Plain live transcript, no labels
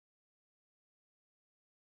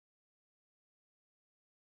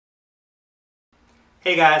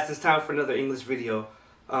Hey guys, it's time for another English video.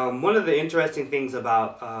 One of the interesting things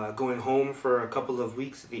about going home for a couple of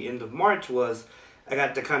weeks at the end of March was I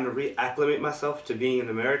got to kind of reacclimate myself to being an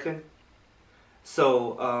American.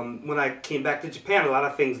 So when I came back to Japan, a lot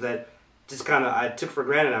of things that just kind of I took for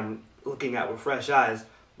granted I'm looking at with fresh eyes.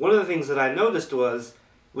 One of the things that I noticed was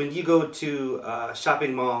when you go to a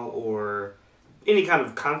shopping mall or any kind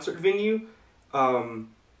of concert venue,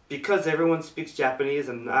 because everyone speaks Japanese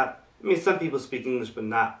and some people speak English, but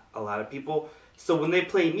not a lot of people. So when they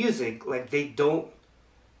play music, like they don't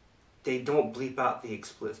bleep out the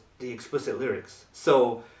explicit lyrics.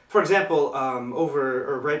 So, for example,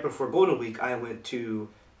 right before Golden Week, I went to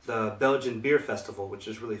the Belgian Beer Festival, which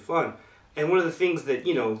is really fun. And one of the things that,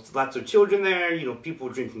 lots of children there, people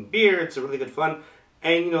drinking beer, it's a really good fun.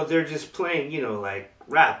 And, they're just playing, like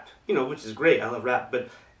rap, which is great. I love rap. But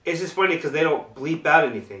it's just funny because they don't bleep out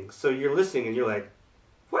anything. So you're listening and you're like,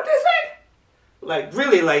 what is it? Like,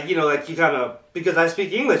 really, like, you kind of, because I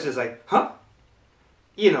speak English, it's like, huh?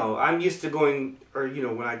 I'm used to going, or,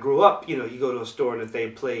 when I grew up, you go to a store and if they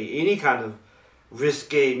play any kind of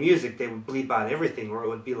risque music, they would bleep out everything, or it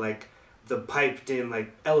would be like the piped in,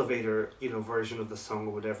 like, elevator, version of the song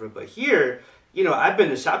or whatever. But here, I've been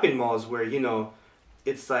to shopping malls where,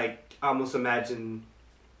 it's like, almost imagine,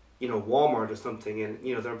 Walmart or something,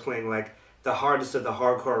 and, they're playing, like, the hardest of the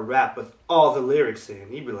hardcore rap with all the lyrics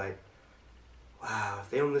in. You'd be like, wow, if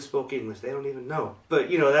they only spoke English, they don't even know. But,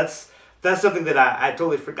 that's something that I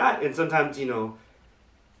totally forgot. And sometimes,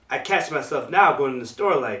 I catch myself now going in the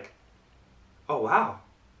store like, oh, wow.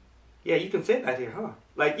 Yeah, you can say that here, huh?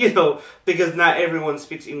 Like, because not everyone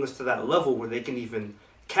speaks English to that level where they can even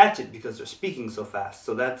catch it because they're speaking so fast.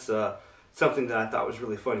 So that's something that I thought was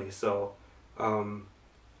really funny. So,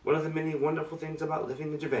 one of the many wonderful things about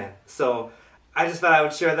living in Japan. So I just thought I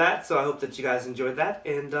would share that, so I hope that you guys enjoyed that,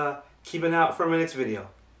 and keep an eye out for my next video.